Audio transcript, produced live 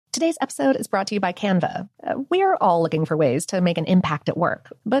Today's episode is brought to you by Canva. We're all looking for ways to make an impact at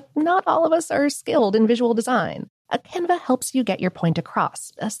work, but not all of us are skilled in visual design. Canva helps you get your point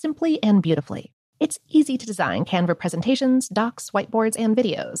across, simply and beautifully. It's easy to design Canva presentations, docs, whiteboards, and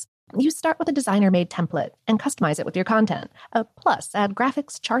videos. You start with a designer-made template and customize it with your content. Plus, add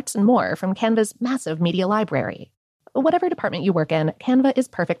graphics, charts, and more from Canva's massive media library. Whatever department you work in, Canva is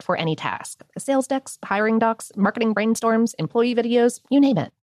perfect for any task. Sales decks, hiring docs, marketing brainstorms, employee videos, you name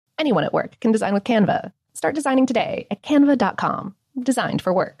it. Anyone at work can design with Canva. Start designing today at canva.com. Designed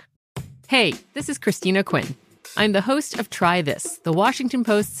for work. Hey, this is Christina Quinn. I'm the host of Try This, the Washington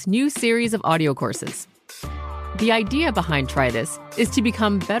Post's new series of audio courses. The idea behind Try This is to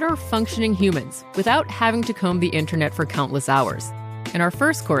become better functioning humans without having to comb the internet for countless hours. In our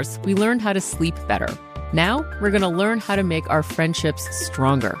first course, we learned how to sleep better. Now, we're going to learn how to make our friendships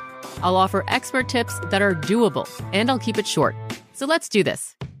stronger. I'll offer expert tips that are doable, and I'll keep it short. So let's do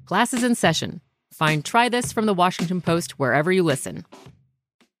this. Class is in session. Find Try This from the Washington Post wherever you listen.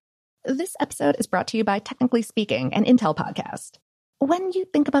 This episode is brought to you by Technically Speaking, an Intel podcast. When you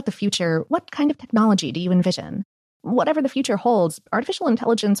think about the future, what kind of technology do you envision? Whatever the future holds, artificial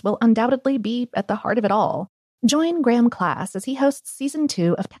intelligence will undoubtedly be at the heart of it all. Join Graham Class as he hosts Season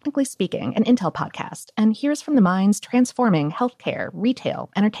 2 of Technically Speaking, an Intel podcast, and hears from the minds transforming healthcare, retail,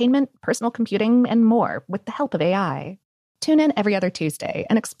 entertainment, personal computing, and more with the help of AI. Tune in every other Tuesday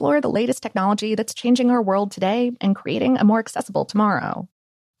and explore the latest technology that's changing our world today and creating a more accessible tomorrow.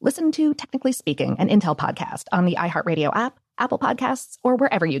 Listen to Technically Speaking, an Intel podcast on the iHeartRadio app, Apple Podcasts, or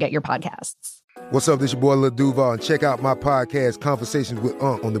wherever you get your podcasts. What's up, this your boy Lil Duval, and check out my podcast, Conversations with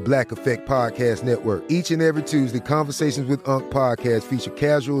Unc, on the Black Effect Podcast Network. Each and every Tuesday, Conversations with Unc podcast feature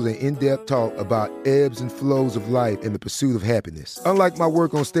casuals and in-depth talk about ebbs and flows of life and the pursuit of happiness. Unlike my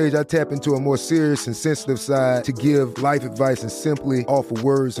work on stage, I tap into a more serious and sensitive side to give life advice and simply offer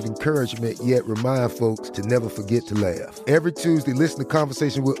words of encouragement, yet remind folks to never forget to laugh. Every Tuesday, listen to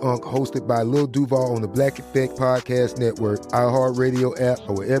Conversation with Unc, hosted by Lil Duval on the Black Effect Podcast Network, iHeartRadio app,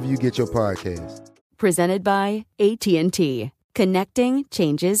 or wherever you get your podcasts. Presented by AT&T. Connecting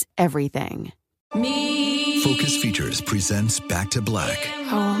changes everything. Focus Features presents Back to Black.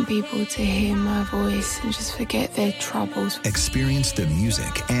 I want people to hear my voice and just forget their troubles. Experience the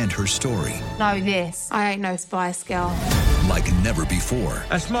music and her story. Know this. I ain't no Spice Girl. Like never before.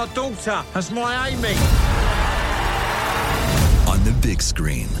 That's my daughter. That's my Amy. On the big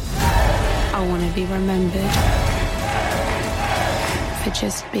screen. I want to be remembered for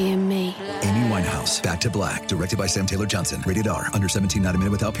just being me. Amy Winehouse, Back to Black, directed by Sam Taylor Johnson. Rated R, under 17, not a minute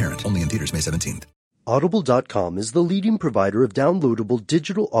without parent. Only in theaters May 17th. Audible.com is the leading provider of downloadable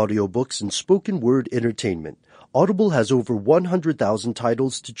digital audiobooks and spoken word entertainment. Audible has over 100,000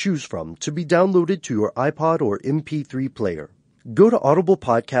 titles to choose from to be downloaded to your iPod or MP3 player. Go to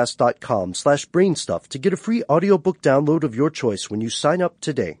audiblepodcast.com/brainstuff to get a free audiobook download of your choice when you sign up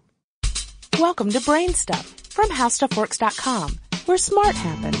today. Welcome to Brainstuff from HowStuffWorks.com, where smart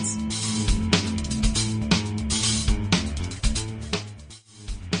happens.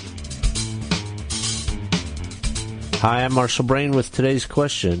 Hi, I'm Marshall Brain with today's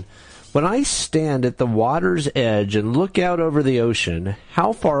question. When I stand at the water's edge and look out over the ocean,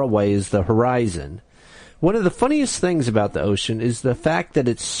 how far away is the horizon? One of the funniest things about the ocean is the fact that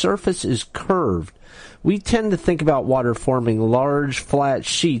its surface is curved. We tend to think about water forming large, flat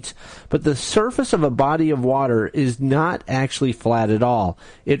sheets, but the surface of a body of water is not actually flat at all.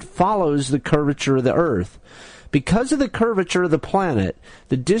 It follows the curvature of the Earth. Because of the curvature of the planet,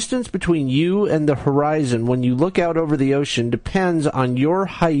 the distance between you and the horizon when you look out over the ocean depends on your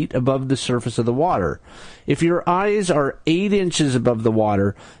height above the surface of the water. If your eyes are 8 inches above the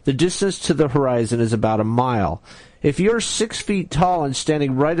water, the distance to the horizon is about a mile. If you're 6 feet tall and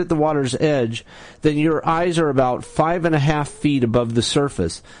standing right at the water's edge, then your eyes are about 5.5 feet above the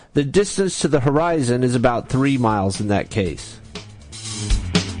surface. The distance to the horizon is about 3 miles in that case.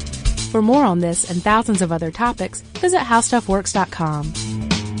 For more on this and thousands of other topics, visit HowStuffWorks.com.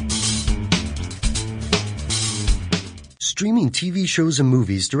 Streaming TV shows and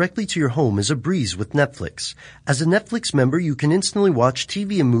movies directly to your home is a breeze with Netflix. As a Netflix member, you can instantly watch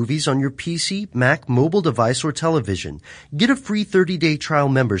TV and movies on your PC, Mac, mobile device, or television. Get a free 30-day trial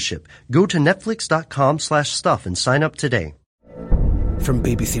membership. Go to netflix.com/stuff and sign up today. From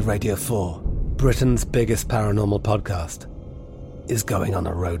BBC Radio 4, Britain's biggest paranormal podcast is going on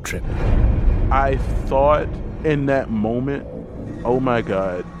a road trip. I thought in that moment, oh my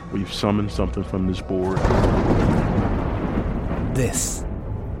God, we've summoned something from this board. This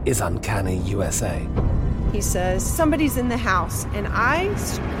is Uncanny USA. He says, somebody's in the house, and I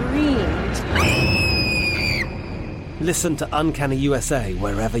screamed. Listen to Uncanny USA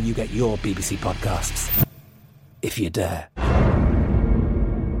wherever you get your BBC podcasts, if you dare.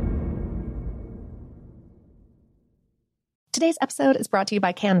 Today's episode is brought to you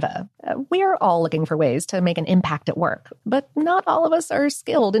by Canva. We're all looking for ways to make an impact at work, but not all of us are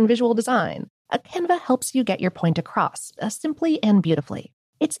skilled in visual design. Canva helps you get your point across, simply and beautifully.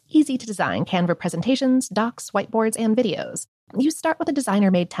 It's easy to design Canva presentations, docs, whiteboards, and videos. You start with a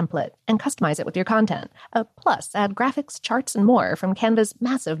designer-made template and customize it with your content. Plus, add graphics, charts, and more from Canva's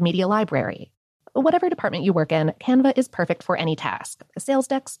massive media library. Whatever department you work in, Canva is perfect for any task. Sales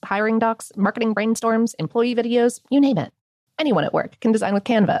decks, hiring docs, marketing brainstorms, employee videos, you name it. Anyone at work can design with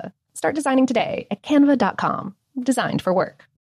Canva. Start designing today at canva.com. Designed for work.